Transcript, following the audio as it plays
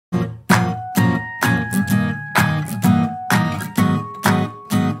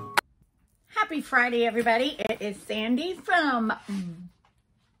Happy Friday, everybody. It is Sandie from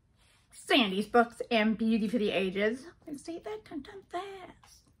Sandie's Books and Beauty for the Ages. I say that 10 times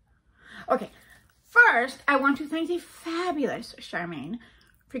fast. Okay, first, I want to thank the fabulous Charmaine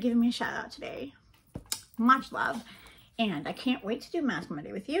for giving me a shout out today. Much love. And I can't wait to do Mask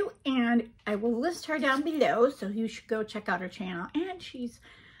Monday with you. And I will list her down below, so you should go check out her channel. And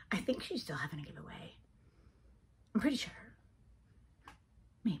I think she's still having a giveaway. I'm pretty sure.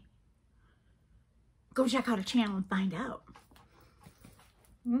 Maybe. Go check out her channel and find out.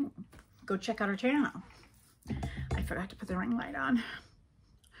 Go check out her channel. I forgot to put the ring light on.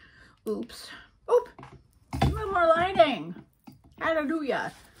 Oops. Oop. A little more lighting.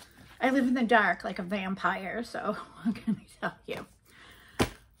 Hallelujah. I live in the dark like a vampire, so what can I tell you?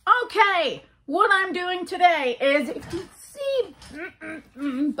 Okay, what I'm doing today is, if you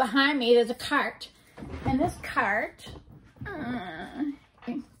see behind me, there's a cart. And this cart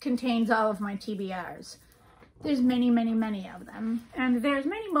it contains all of my TBRs. There's many, many, many of them. And there's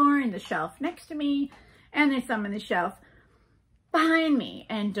many more in the shelf next to me, and there's some in the shelf behind me.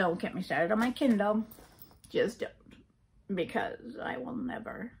 And don't get me started on my Kindle. Just don't. Because I will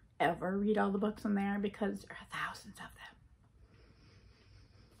never, ever read all the books in there, because there are thousands of them.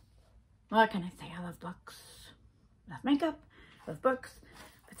 What can I say? I love books. I love makeup. I love books.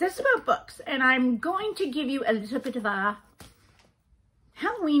 But this is about books. And I'm going to give you a little bit of a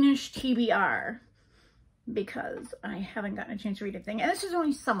Halloweenish TBR, because I haven't gotten a chance to read a thing. And this is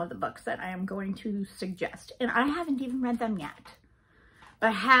only some of the books that I am going to suggest. And I haven't even read them yet. But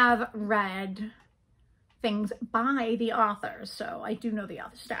I have read things by the author, so I do know the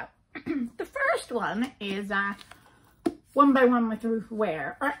author stuff. The first one is One by One with Ruth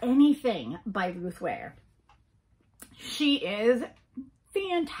Ware, or Anything by Ruth Ware. She is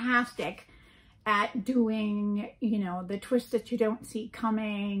fantastic at doing, you know, the twists that you don't see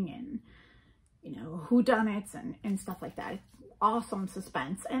coming, and, you know, whodunits and stuff like that. It's awesome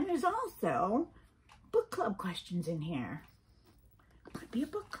suspense. And there's also book club questions in here. Could be a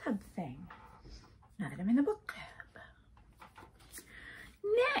book club thing. Now that I'm in the book club.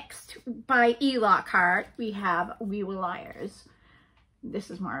 Next, by E. Lockhart, we have We Were Liars.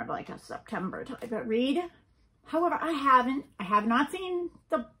 This is more of like a September type of read. However, I have not seen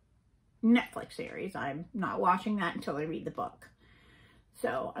the Netflix series. I'm not watching that until I read the book.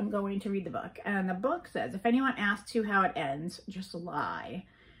 So I'm going to read the book. And the book says, if anyone asks you how it ends, just lie.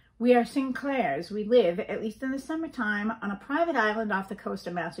 We are Sinclairs. We live, at least in the summertime, on a private island off the coast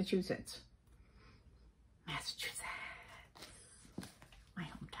of Massachusetts. Massachusetts, my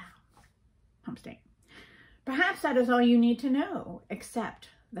hometown, home state. Perhaps that is all you need to know, except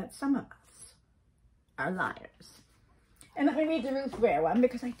that some of us are liars. And let me read the Ruth Ware one,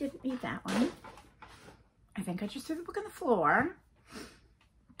 because I didn't read that one. I think I just threw the book on the floor.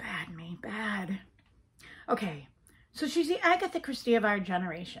 Bad me, bad. Okay, so she's the Agatha Christie of our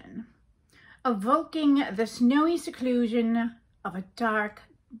generation, evoking the snowy seclusion of a dark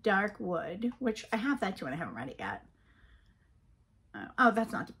wood, which I have that too and I haven't read it yet. Oh,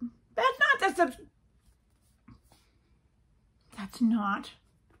 that's not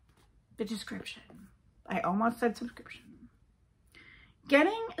the description. I almost said subscription.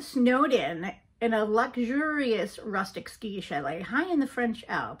 Getting snowed in a luxurious rustic ski chalet high in the French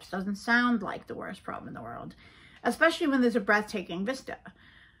Alps doesn't sound like the worst problem in the world, especially when there's a breathtaking vista.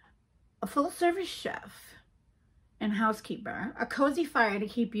 A full-service chef and housekeeper, a cozy fire to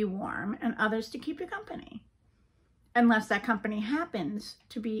keep you warm, and others to keep you company. Unless that company happens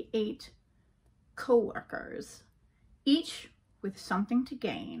to be 8 co-workers, each with something to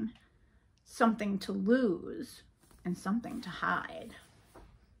gain, something to lose, and something to hide.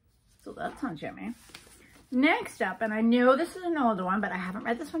 So that sounds yummy. Next up, and I know this is an older one, but I haven't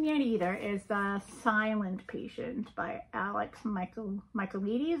read this one yet either, is The Silent Patient by Alex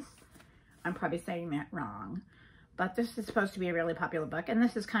Michaelides. I'm probably saying that wrong. But this is supposed to be a really popular book, and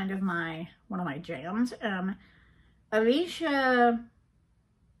this is kind of one of my jams. Alicia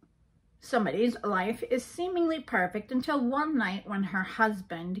somebody's life is seemingly perfect until one night when her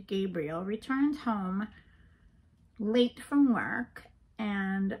husband, Gabriel, returns home late from work,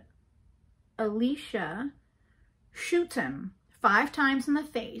 and Alicia shoots him 5 times in the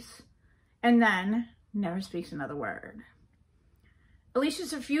face and then never speaks another word.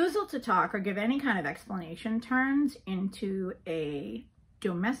 Alicia's refusal to talk or give any kind of explanation turns a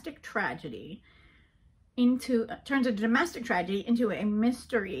domestic tragedy into a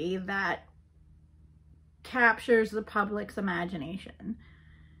mystery that captures the public's imagination.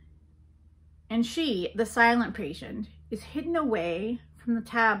 And she, the silent patient, is hidden away from the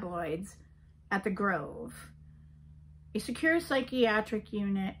tabloids at the Grove, a secure psychiatric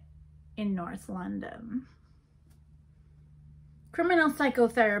unit in North London. Criminal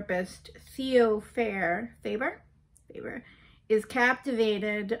psychotherapist Theo Faber is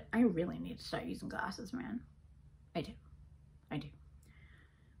captivated. I really need to start using glasses, man. I do.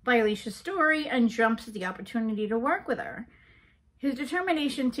 By Alicia's story and jumps at the opportunity to work with her. His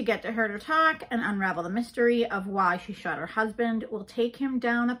determination to get to her to talk and unravel the mystery of why she shot her husband will take him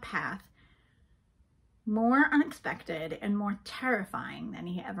down a path more unexpected and more terrifying than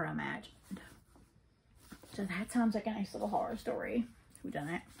he ever imagined. So that sounds like a nice little horror story.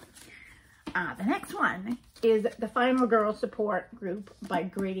 Whodunit? The next one is The Final Girl Support Group by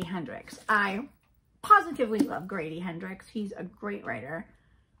Grady Hendrix. I positively love Grady Hendrix. He's a great writer.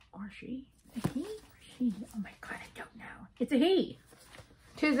 Or she. A he or she? Oh my God, I don't know. It's a he.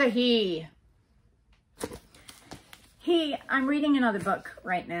 'Tis a he. I'm reading another book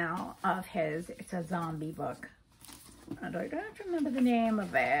right now of his. It's a zombie book. And I don't remember the name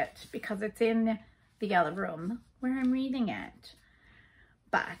of it because it's in the other room where I'm reading it.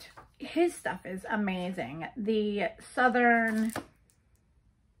 But his stuff is amazing. The Southern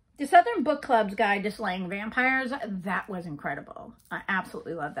Book Club's Guide to Slaying Vampires, that was incredible. I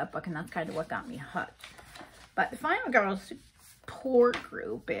absolutely love that book, and that's kind of what got me hooked. But The Final Girl Support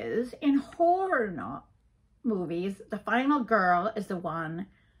Group is, in horror movies, the final girl is the one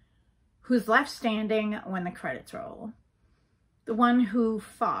who's left standing when the credits roll. The one who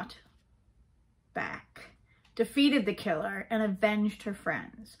fought back, defeated the killer, and avenged her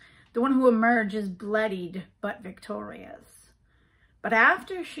friends. The one who emerges bloodied but victorious. But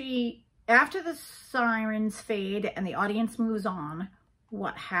after the sirens fade and the audience moves on,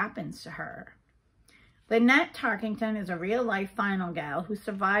 what happens to her? Lynette Tarkington is a real-life final gal who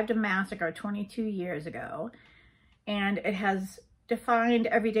survived a massacre 22 years ago, and it has defined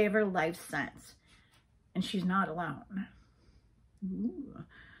every day of her life since. And she's not alone. Ooh.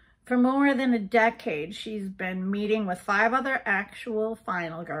 For more than a decade, she's been meeting with 5 other actual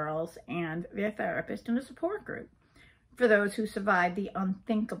final girls and their therapist in a support group for those who survived the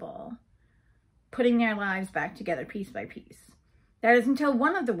unthinkable, putting their lives back together piece by piece. That is until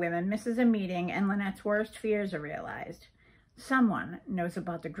one of the women misses a meeting and Lynette's worst fears are realized. Someone knows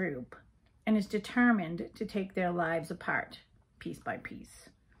about the group and is determined to take their lives apart piece by piece.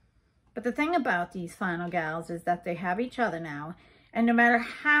 But the thing about these final gals is that they have each other now, and no matter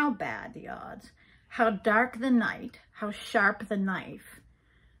how bad the odds, how dark the night, how sharp the knife,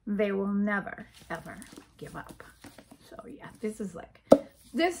 they will never, ever give up. So yeah, this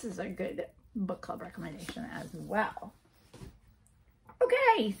is a good book club recommendation as well.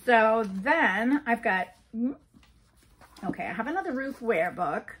 Okay, so then I have another Ruth Ware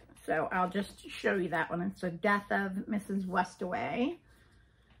book. So I'll just show you that one. It's The Death of Mrs. Westaway.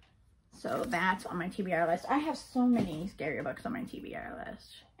 So that's on my TBR list. I have so many scary books on my TBR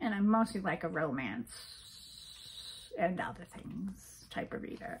list. And I'm mostly like a romance and other things type of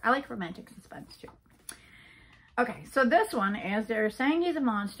reader. I like romantic suspense too. Okay, so this one is they're saying he's a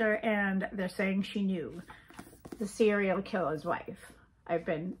monster and they're saying she knew the serial killer's wife. I've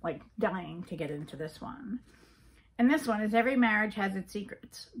been like dying to get into this one. And this one is every marriage has its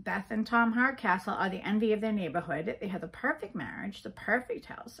secrets. Beth and Tom Hardcastle are the envy of their neighborhood. They have the perfect marriage, the perfect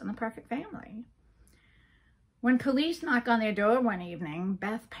house, and the perfect family. When police knock on their door one evening,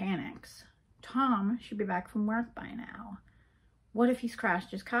 Beth panics. Tom should be back from work by now. What if he's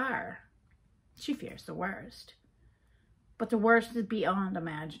crashed his car? She fears the worst. But the worst is beyond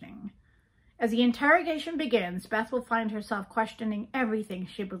imagining. As the interrogation begins, Beth will find herself questioning everything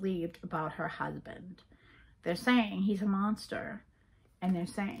she believed about her husband. They're saying he's a monster, and they're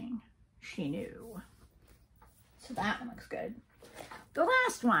saying she knew. So that one looks good. The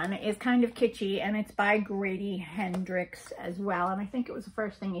last one is kind of kitschy, and it's by Grady Hendrix as well. And I think it was the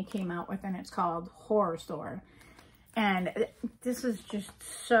first thing he came out with, and it's called Horror Store. And this is just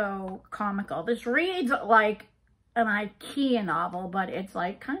so comical. This reads like an IKEA novel, but it's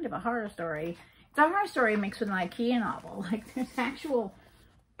like kind of a horror story. It's a horror story mixed with an IKEA novel. Like there's actual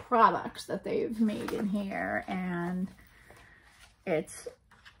products that they've made in here, and it's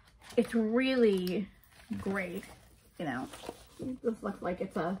really great. You know, this looks like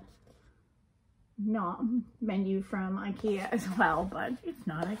it's a menu from IKEA as well, but it's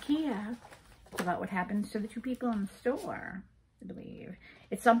not IKEA. It's about what happens to the 2 people in the store, I believe.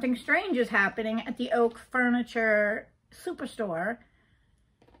 It's something strange is happening at the Oak Furniture Superstore.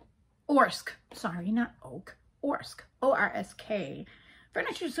 Orsk. Sorry, not Oak. Orsk. O-R-S-K.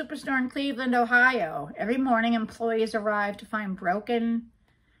 Furniture Superstore in Cleveland, Ohio. Every morning, employees arrive to find broken,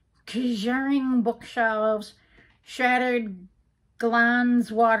 jarring bookshelves, shattered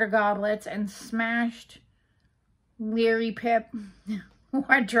Glan's water goblets, and smashed Leary Pip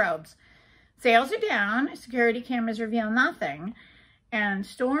wardrobes. Sales are down, security cameras reveal nothing, and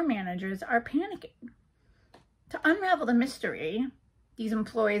store managers are panicking. To unravel the mystery, these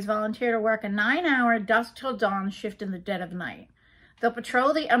employees volunteer to work a 9-hour dusk till dawn shift in the dead of night. They'll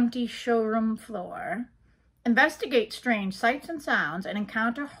patrol the empty showroom floor, investigate strange sights and sounds, and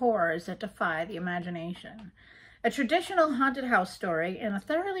encounter horrors that defy the imagination. A traditional haunted house story in a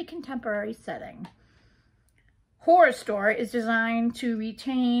thoroughly contemporary setting. Horror Store is designed to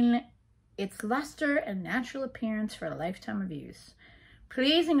retain its luster and natural appearance for a lifetime of use.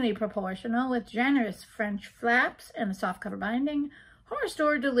 Pleasingly proportional with generous French flaps and a softcover binding, Horror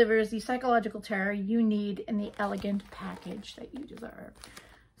Store delivers the psychological terror you need in the elegant package that you deserve.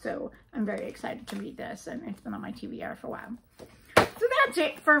 So I'm very excited to read this, and it's been on my TBR for a while. So that's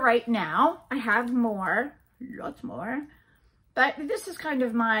it for right now. I have more, lots more, but this is kind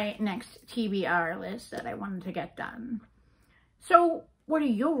of my next TBR list that I wanted to get done. So what are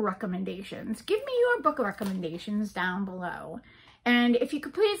your recommendations? Give me your book recommendations down below. And if you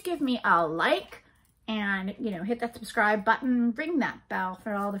could please give me a like and, hit that subscribe button, ring that bell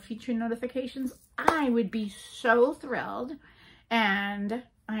for all the future notifications, I would be so thrilled. And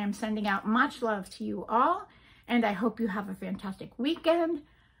I am sending out much love to you all. And I hope you have a fantastic weekend.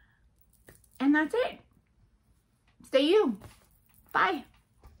 And that's it. Stay you. Bye.